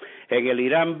jugar en el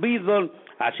Irán Bidon,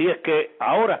 así es que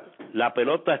ahora la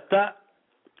pelota está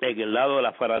en el lado de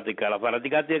la fanática. La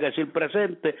fanática tiene que ser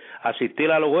presente,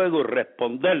 asistir a los juegos y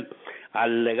responder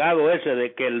al legado ese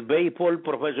de que el béisbol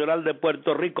profesional de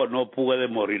Puerto Rico no puede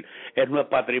morir. Es nuestro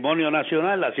patrimonio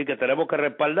nacional, así que tenemos que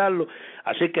respaldarlo.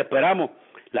 Así que esperamos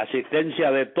la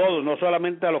asistencia de todos, no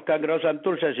solamente a los Cangrejos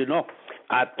Santurce, sino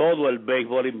a todo el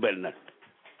béisbol invernal.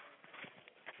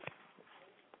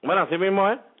 Bueno, así mismo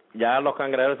es. Ya los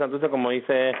Cangrejos Santurce, como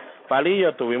dice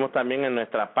Palillo, tuvimos también en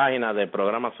nuestra página del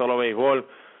programa Solo Béisbol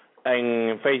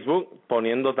en Facebook,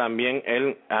 poniendo también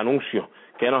el anuncio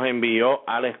que nos envió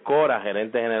Alex Cora,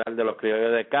 gerente general de los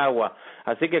Criollos de Cagua.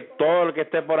 Así que todo el que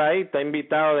esté por ahí está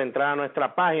invitado de entrar a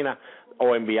nuestra página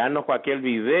o enviarnos cualquier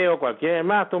video,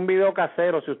 hasta un video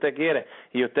casero si usted quiere,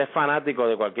 y usted es fanático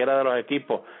de cualquiera de los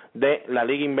equipos de la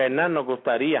Liga Invernal, nos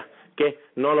gustaría que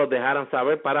nos los dejaran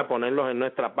saber para ponerlos en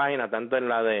nuestra página, tanto en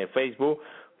la de Facebook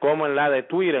como en la de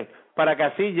Twitter, para que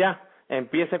así ya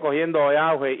empiece cogiendo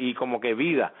auge y como que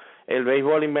vida el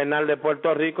béisbol invernal de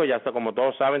Puerto Rico. Ya como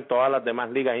todos saben, todas las demás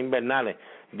ligas invernales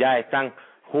ya están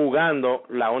jugando.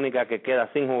 La única que queda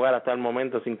sin jugar hasta el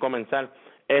momento, sin comenzar,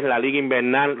 es la Liga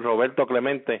Invernal Roberto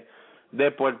Clemente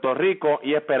de Puerto Rico,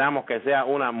 y esperamos que sea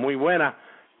una muy buena.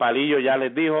 Palillo ya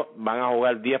les dijo, van a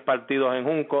jugar 10 partidos en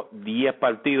Junco, 10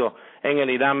 partidos en el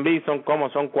Irán Bison, como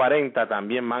son 40,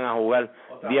 también van a jugar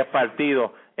 10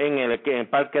 partidos en el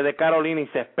Parque de Carolina, y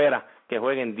se espera que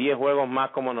jueguen 10 juegos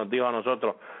más, como nos dijo a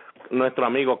nosotros nuestro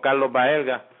amigo Carlos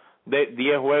Baelga, de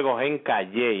 10 juegos en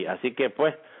Cayey. Así que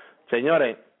pues,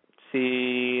 señores,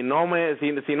 si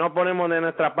no ponemos de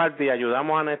nuestra parte y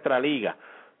ayudamos a nuestra liga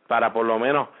para por lo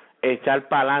menos echar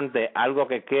para adelante algo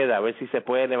que queda, a ver si se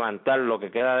puede levantar lo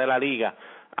que queda de la liga,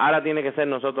 ahora tiene que ser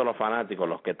nosotros los fanáticos,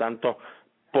 los que tanto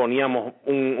poníamos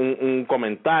un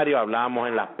comentario, hablábamos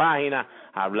en las páginas,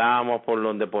 hablábamos por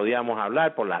donde podíamos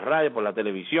hablar, por la radio, por la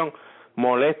televisión,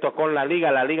 molestos con la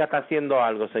liga está haciendo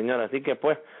algo, señor, así que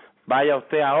pues vaya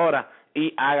usted ahora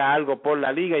y haga algo por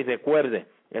la liga, y recuerde,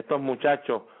 estos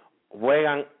muchachos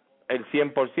juegan el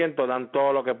 100%, dan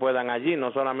todo lo que puedan allí,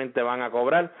 no solamente van a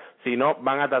cobrar, sino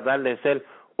van a tratar de ser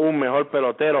un mejor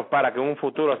pelotero para que en un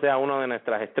futuro sea uno de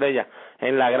nuestras estrellas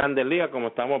en la Grandes Ligas, como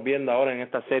estamos viendo ahora en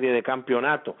esta serie de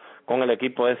campeonatos con el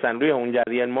equipo de San Luis, a un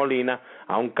Yadiel Molina,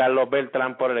 a un Carlos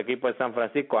Beltrán por el equipo de San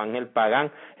Francisco, a Ángel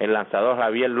Pagán, el lanzador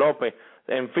Javier López.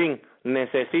 En fin,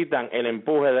 necesitan el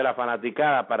empuje de la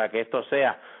fanaticada para que esto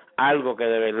sea algo que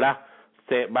de verdad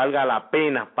se valga la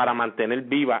pena para mantener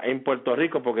viva en Puerto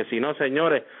Rico, porque si no,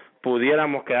 señores,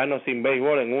 pudiéramos quedarnos sin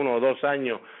béisbol en 1 o 2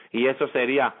 años, y eso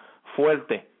sería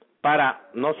fuerte para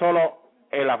no solo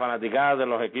la fanaticada de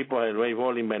los equipos del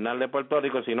béisbol invernal de Puerto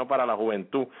Rico, sino para la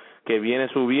juventud que viene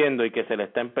subiendo y que se le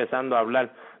está empezando a hablar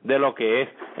de lo que es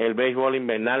el béisbol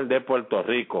invernal de Puerto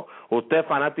Rico. Usted,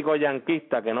 fanático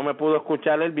yanquista que no me pudo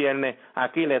escuchar el viernes,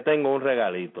 aquí le tengo un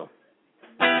regalito.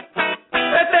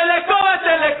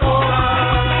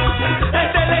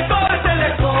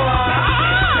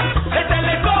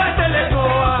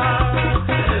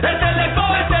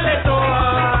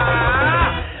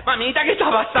 Mamita, ¿qué está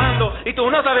pasando? Y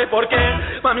tú no sabes por qué.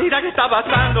 Mamita, ¿qué está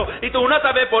pasando? Y tú no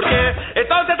sabes por qué.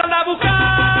 Entonces te anda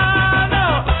buscando.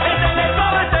 Este le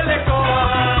coba.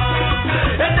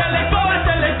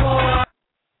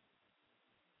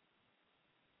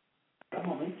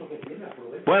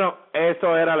 Bueno,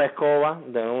 eso era la escoba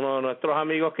de uno de nuestros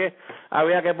amigos que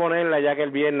había que ponerla, ya que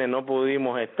el viernes no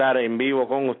pudimos estar en vivo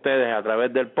con ustedes a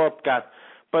través del podcast,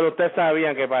 pero ustedes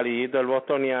sabían que Palillito el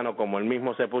bostoniano, como él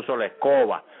mismo se puso la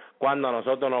escoba cuando a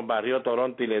nosotros nos barrió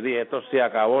Toronto y le dije, esto se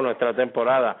acabó nuestra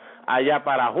temporada allá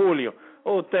para julio,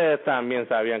 ustedes también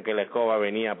sabían que la escoba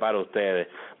venía para ustedes.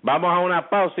 Vamos a una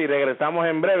pausa y regresamos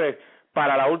en breve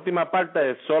para la última parte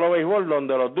de Solo Béisbol,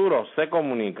 donde los duros se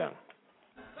comunican.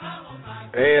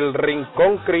 El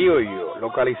Rincón Criollo,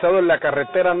 localizado en la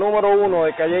carretera número 1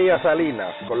 de Cayey a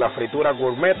Salinas, con la fritura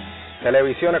gourmet,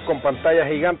 televisiones con pantallas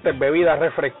gigantes, bebidas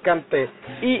refrescantes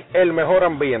y el mejor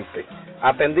ambiente.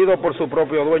 Atendido por su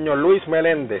propio dueño Luis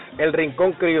Meléndez, El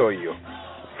Rincón Criollo.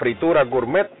 Fritura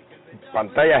gourmet,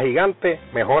 pantalla gigante,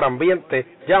 mejor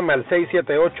ambiente. Llame al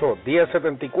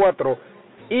 678-1074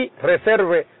 y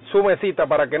reserve su mesita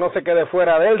para que no se quede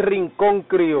fuera del Rincón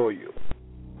Criollo.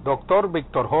 Doctor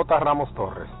Víctor J. Ramos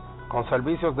Torres, con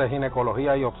servicios de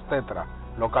ginecología y obstetra,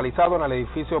 localizado en el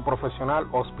edificio profesional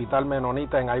Hospital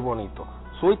Menonita en Aibonito,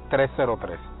 suite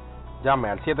 303.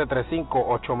 Llame al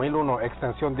 735-8001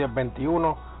 extensión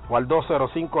 1021 o al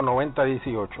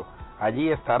 205-9018.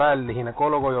 Allí estará el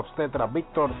ginecólogo y obstetra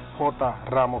Víctor J.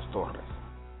 Ramos Torres.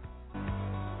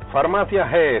 Farmacia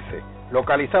GS,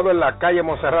 localizado en la calle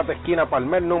Monserrate esquina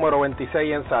Palmer número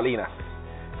 26 en Salinas.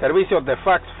 Servicios de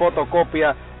fax,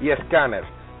 fotocopia y escáner.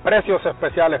 Precios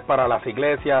especiales para las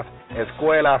iglesias,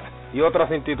 escuelas y otras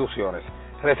instituciones.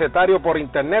 Recetario por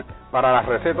internet para las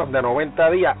recetas de 90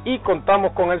 días y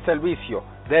contamos con el servicio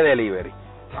de delivery.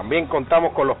 También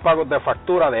contamos con los pagos de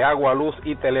factura de agua, luz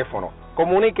y teléfono.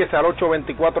 Comuníquese al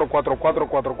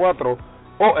 824-4444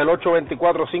 o el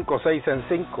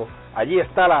 824-5665. Allí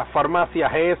está la Farmacia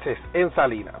GS en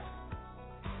Salinas.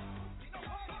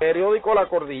 Periódico La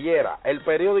Cordillera, el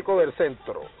periódico del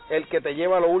centro, el que te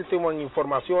lleva lo último en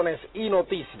informaciones y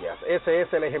noticias. Ese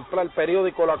es el ejemplar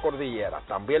periódico La Cordillera.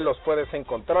 También los puedes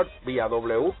encontrar vía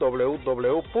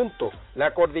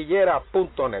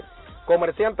www.lacordillera.net.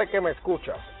 Comerciante que me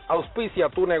escuchas, auspicia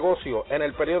tu negocio en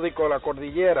el periódico La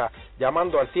Cordillera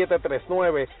llamando al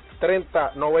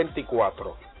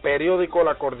 739-3094. Periódico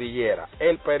La Cordillera,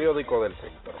 el periódico del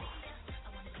centro.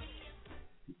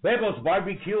 Bebo's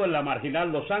Barbecue en la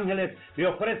Marginal Los Ángeles le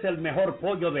ofrece el mejor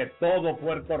pollo de todo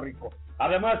Puerto Rico.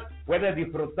 Además, puede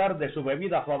disfrutar de su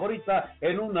bebida favorita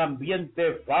en un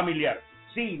ambiente familiar.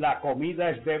 Si la comida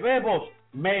es de Bebo's,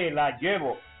 me la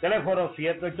llevo. Teléfono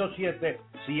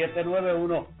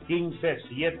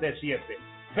 787-791-1577.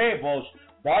 Bebo's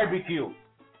Barbecue.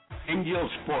 Angel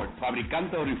Sport,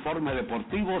 fabricante de uniformes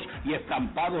deportivos y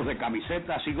estampados de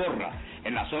camisetas y gorras.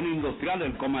 En la zona industrial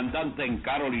del Comandante en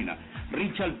Carolina.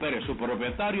 Richard Pérez, su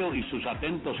propietario, y sus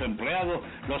atentos empleados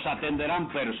los atenderán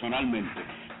personalmente.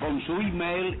 Con su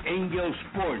email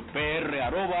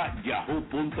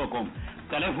angelsportpr@yahoo.com.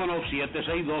 Teléfono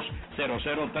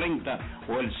 762-0030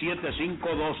 o el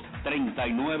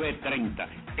 752-3930.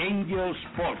 Angel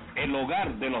Sport, el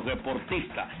hogar de los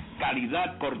deportistas.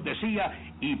 Calidad, cortesía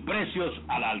y precios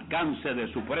al alcance de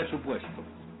su presupuesto.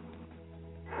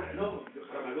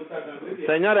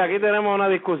 Señores, aquí tenemos una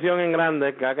discusión en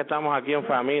grande, que estamos aquí en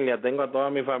familia, tengo a toda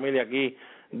mi familia aquí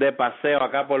de paseo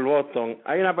acá por Boston.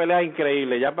 Hay una pelea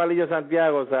increíble, ya Palillo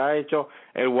Santiago se ha hecho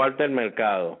el Walter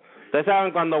Mercado. Ustedes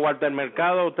saben cuando Walter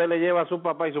Mercado usted le lleva a su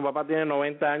papá y su papá tiene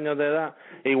 90 años de edad,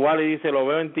 igual y dice, lo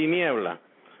veo en tiniebla.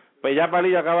 Pues ya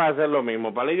Palillo acaba de hacer lo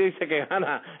mismo. Palillo dice que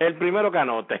gana el primero que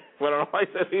anote. Bueno, no va a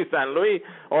decir si San Luis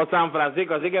o San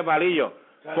Francisco, así que Palillo,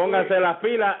 póngase las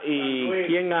pilas y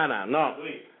 ¿quién gana? No,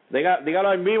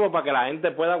 dígalo en vivo para que la gente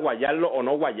pueda guayarlo o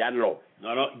no guayarlo.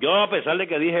 No, yo a pesar de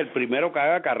que dije el primero que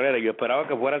haga carrera, yo esperaba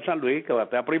que fuera San Luis, que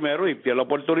batea primero y tiene la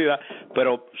oportunidad,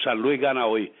 pero San Luis gana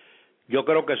hoy. Yo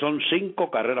creo que son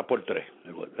 5 carreras por 3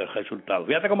 el resultado.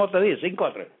 Fíjate cómo te dije,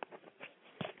 5-3.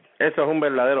 Eso es un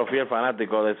verdadero fiel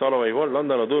fanático de Solo Béisbol,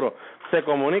 donde los duros se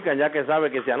comunican, ya que sabe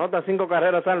que si anota 5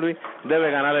 carreras San Luis, debe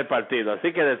ganar el partido.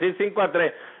 Así que decir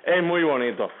 5-3 es muy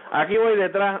bonito. Aquí voy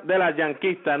detrás de la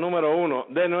yanquista número 1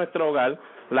 de nuestro hogar,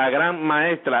 la gran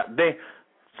maestra de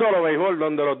Solo Béisbol,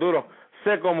 donde los duros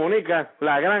se comunican,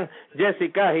 la gran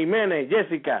Jessica Jiménez.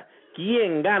 Jessica,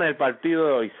 ¿quién gana el partido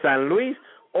de hoy? ¿San Luis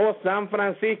o San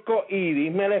Francisco? Y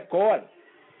dime el score.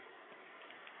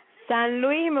 San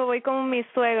Luis, me voy con mi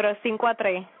suegro,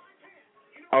 5-3.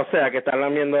 O sea, que están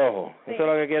lamiendo ojos. Sí. Eso es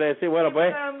lo que quiere decir. Bueno,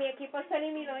 pues, pero mi equipo se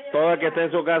eliminó. Todo el que esté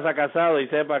en su casa casado y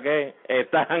sepa que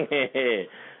están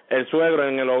el suegro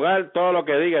en el hogar, todo lo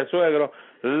que diga el suegro,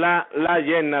 la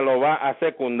yerna lo va a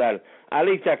secundar.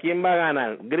 Alicia, ¿quién va a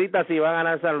ganar? Grita si va a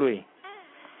ganar San Luis.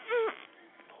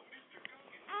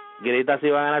 Grita si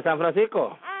va a ganar San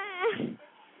Francisco.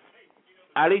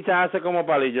 Alicia hace como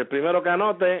Palillo, el primero que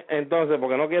anote, entonces,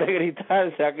 porque no quiere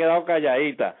gritar, se ha quedado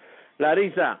calladita.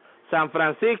 Larisa, ¿San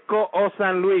Francisco o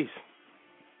San Luis?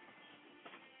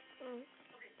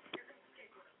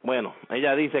 Bueno,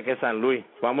 ella dice que es San Luis.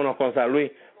 Vámonos con San Luis,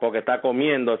 porque está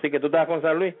comiendo. Así que tú estás con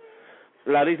San Luis.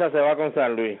 Larisa se va con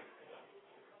San Luis.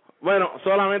 Bueno,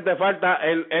 solamente falta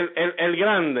el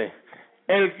grande,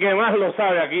 el que más lo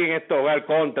sabe aquí en este hogar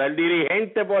contra, el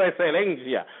dirigente por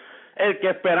excelencia, el que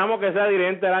esperamos que sea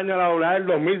dirigente del año laboral del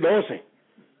 2012.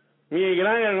 Mi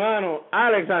gran hermano,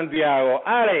 Alex Santiago.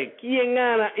 Alex, ¿quién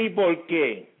gana y por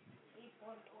qué?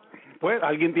 Pues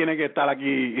alguien tiene que estar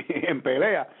aquí en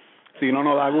pelea, si no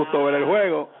nos da gusto ver el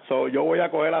juego. Yo voy a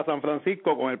coger a San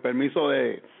Francisco con el permiso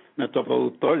de nuestro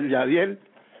productor Yadiel.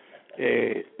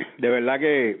 De verdad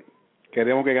que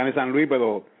queremos que gane San Luis,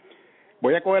 pero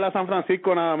voy a coger a San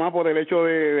Francisco nada más por el hecho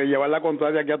de llevar la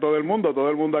contraria aquí a todo el mundo. Todo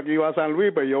el mundo aquí va a San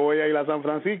Luis, pues yo voy a ir a San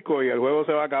Francisco y el juego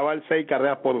se va a acabar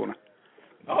 6-1.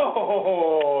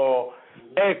 ¡Oh!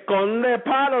 Esconde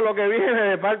palo lo que viene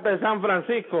de parte de San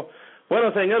Francisco.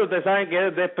 Bueno, señor, ustedes saben que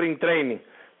es de Spring Training.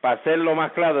 Para hacerlo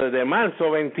más claro, desde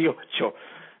marzo 28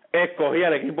 escogí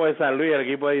al equipo de San Luis, el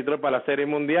equipo de Detroit para la Serie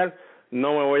Mundial.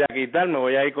 No me voy a quitar, me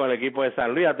voy a ir con el equipo de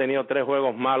San Luis. Ha tenido 3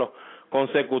 juegos malos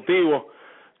consecutivos.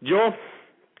 Yo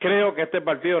creo que este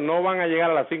partido no van a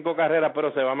llegar a las 5 carreras,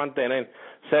 pero se va a mantener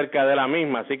cerca de la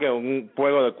misma, así que un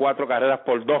juego de 4 carreras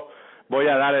por 2 voy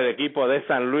a dar el equipo de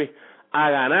San Luis a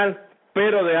ganar,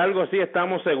 pero de algo sí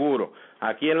estamos seguros.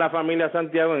 Aquí en la familia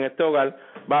Santiago, en este hogar,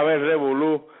 va a haber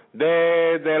revolú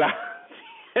desde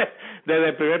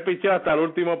el primer picheo hasta el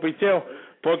último picheo,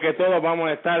 porque todos vamos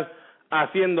a estar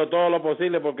haciendo todo lo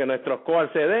posible porque nuestros coal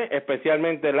se dé,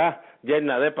 especialmente la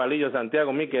yerna de Palillo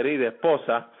Santiago, mi querida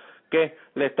esposa, que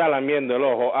le está lamiendo el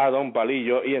ojo a don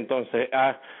Palillo, y entonces,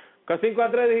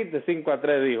 5-3 dijiste,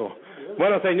 5-3 dijo.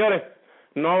 Bueno, señores,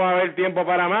 no va a haber tiempo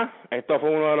para más. Esto fue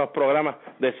uno de los programas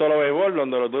de Solo Béisbol,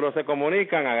 donde los duros se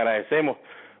comunican. Agradecemos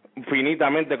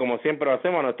finitamente, como siempre lo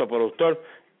hacemos, a nuestro productor,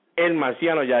 el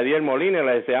marciano Yadiel Molina.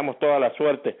 Le deseamos toda la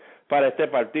suerte para este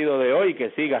partido de hoy,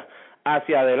 que siga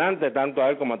hacia adelante, tanto a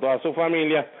él como a toda su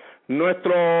familia.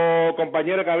 Nuestro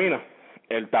compañero de cabina,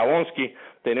 el Tabonsky,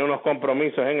 tenía unos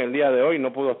compromisos en el día de hoy,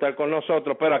 no pudo estar con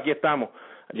nosotros, pero aquí estamos,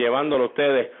 llevándole a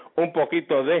ustedes un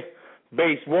poquito de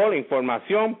béisbol,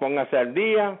 información, póngase al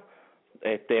día.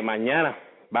 Mañana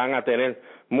van a tener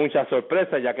muchas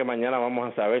sorpresas, ya que mañana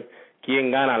vamos a saber quién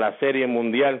gana la serie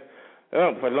mundial,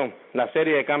 la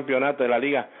serie de campeonato de la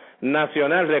Liga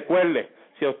Nacional. Recuerde,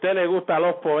 si a usted le gustan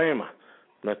los poemas,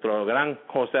 nuestro gran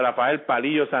José Rafael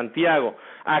Palillo Santiago,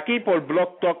 aquí por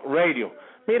Blog Talk Radio.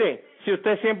 Mire, si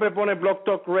usted siempre pone Blog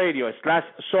Talk Radio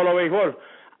 /Solo Béisbol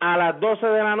a las 12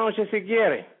 de la noche si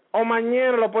quiere, o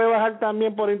mañana lo puede bajar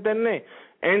también por internet,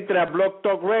 entre a Blog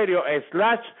Talk Radio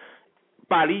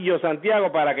 /Palillo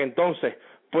Santiago, para que entonces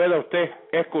pueda usted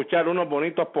escuchar unos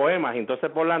bonitos poemas, y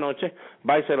entonces por la noche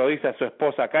va y se lo dice a su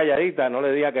esposa calladita, no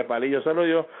le diga que Palillo se lo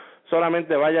dio,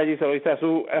 solamente vaya allí y se lo dice a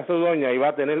su doña, y va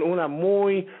a tener una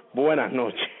muy buena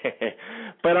noche.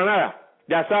 Pero nada,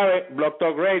 ya sabe, Blog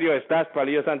Talk Radio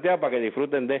 /Palillo Santiago, para que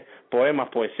disfruten de poemas,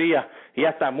 poesía y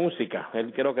hasta música.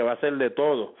 Él creo que va a hacer de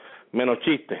todo, menos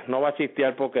chistes. No va a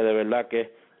chistear, porque de verdad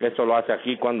que eso lo hace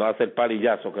aquí cuando hace el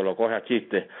palillazo, que lo coge a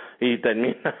chiste y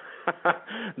termina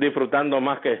disfrutando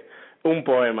más que un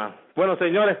poema. Bueno,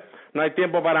 señores, no hay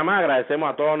tiempo para más.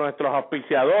 Agradecemos a todos nuestros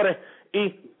auspiciadores, y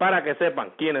para que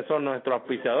sepan quiénes son nuestros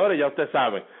auspiciadores, ya usted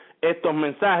sabe estos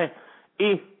mensajes.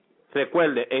 Y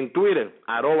recuerde, en Twitter,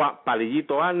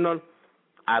 @PalillitoArnold,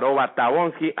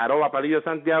 @Tabonsky, @Palillo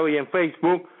Santiago, y en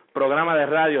Facebook, programa de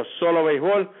radio Solo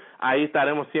Béisbol. Ahí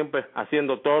estaremos siempre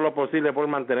haciendo todo lo posible por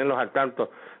mantenerlos al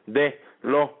tanto de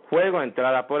los juegos,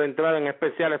 entrada por entrada, en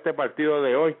especial este partido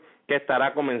de hoy, que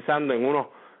estará comenzando en unos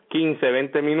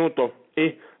 15-20 minutos.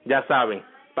 Y ya saben,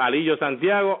 Palillo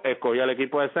Santiago escogió al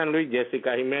equipo de San Luis,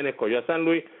 Jessica Jiménez escogió a San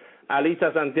Luis,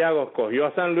 Alisa Santiago escogió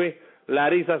a San Luis,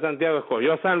 Larisa Santiago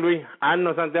escogió a San Luis,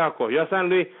 Arno Santiago escogió a San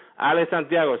Luis, Alex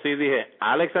Santiago, sí dije,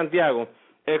 Alex Santiago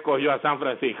escogió a San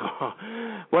Francisco.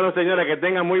 Bueno, señores, que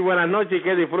tengan muy buenas noches y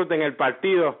que disfruten el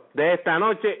partido de esta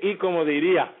noche, y como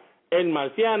diría el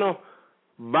marciano,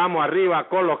 vamos arriba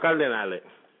con los Cardenales.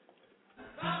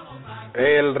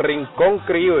 El Rincón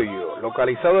Criollo,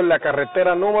 localizado en la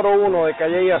carretera número 1 de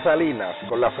Cayey a Salinas,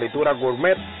 con la fritura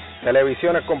gourmet,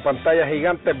 televisiones con pantallas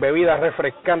gigantes, bebidas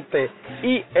refrescantes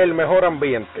y el mejor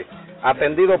ambiente.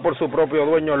 Atendido por su propio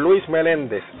dueño Luis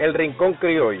Meléndez, el Rincón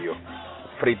Criollo.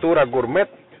 Fritura gourmet,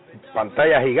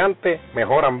 pantalla gigante,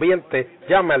 mejor ambiente.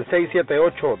 Llame al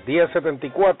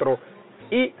 678-1074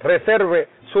 y reserve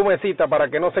su mesita para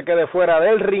que no se quede fuera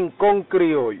del Rincón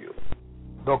Criollo.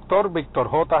 Doctor Víctor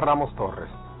J. Ramos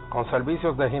Torres, con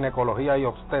servicios de ginecología y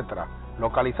obstetra,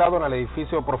 localizado en el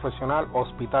edificio profesional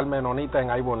Hospital Menonita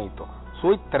en Aibonito,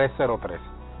 suite 303.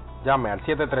 Llame al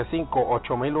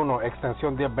 735-8001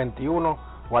 extensión 1021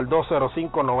 o al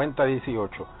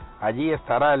 205-9018. Allí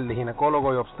estará el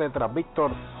ginecólogo y obstetra Víctor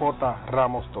J.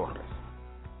 Ramos Torres.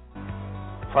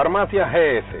 Farmacia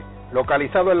GS,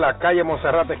 localizado en la calle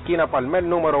Monserrate, esquina Palmer,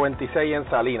 número 26 en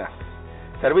Salinas.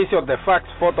 Servicios de fax,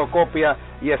 fotocopia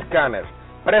y escáner.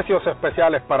 Precios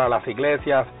especiales para las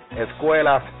iglesias,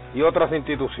 escuelas y otras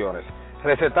instituciones.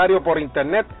 Recetario por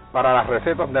internet para las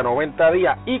recetas de 90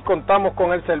 días, y contamos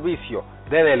con el servicio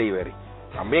de delivery.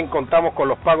 También contamos con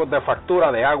los pagos de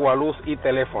factura de agua, luz y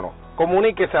teléfono.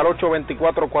 Comuníquese al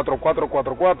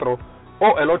 824-4444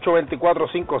 o el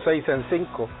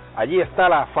 824-5665. Allí está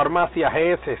la Farmacia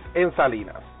GS en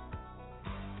Salinas.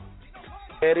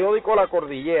 Periódico La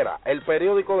Cordillera, el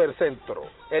periódico del centro,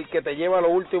 el que te lleva lo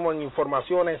último en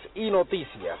informaciones y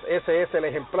noticias. Ese es el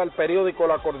ejemplar periódico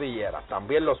La Cordillera.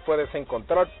 También los puedes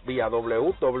encontrar vía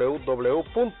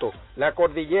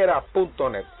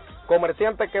www.lacordillera.net.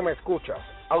 Comerciante que me escuchas,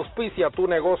 auspicia tu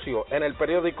negocio en el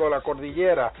periódico La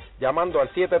Cordillera llamando al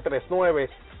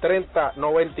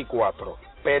 739-3094.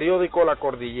 Periódico La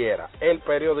Cordillera, el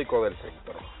periódico del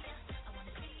centro.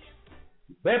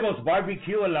 Bebo's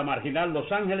Barbecue en la Marginal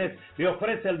Los Ángeles le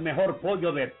ofrece el mejor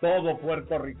pollo de todo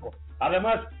Puerto Rico.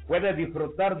 Además, puede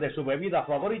disfrutar de su bebida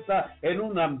favorita en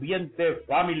un ambiente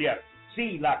familiar.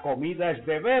 Si la comida es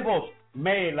de Bebo's,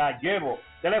 me la llevo.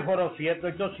 Teléfono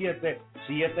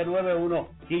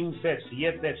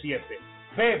 787-791-1577.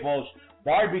 Bebo's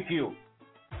Barbecue.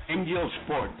 Angel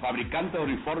Sport, fabricante de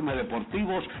uniformes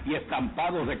deportivos y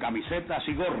estampados de camisetas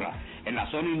y gorras, en la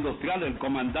zona industrial del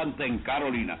Comandante en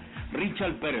Carolina.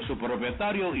 Richard Pérez, su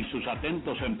propietario, y sus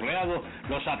atentos empleados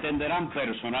los atenderán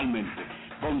personalmente.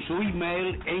 Con su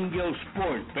email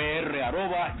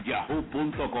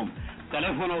angelsportpr@yahoo.com.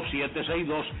 Teléfono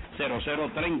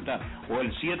 762-0030 o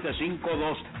el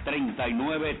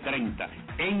 752-3930.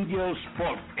 Angel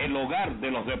Sport, el hogar de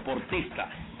los deportistas.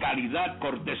 Calidad,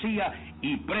 cortesía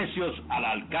y precios al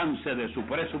alcance de su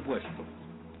presupuesto.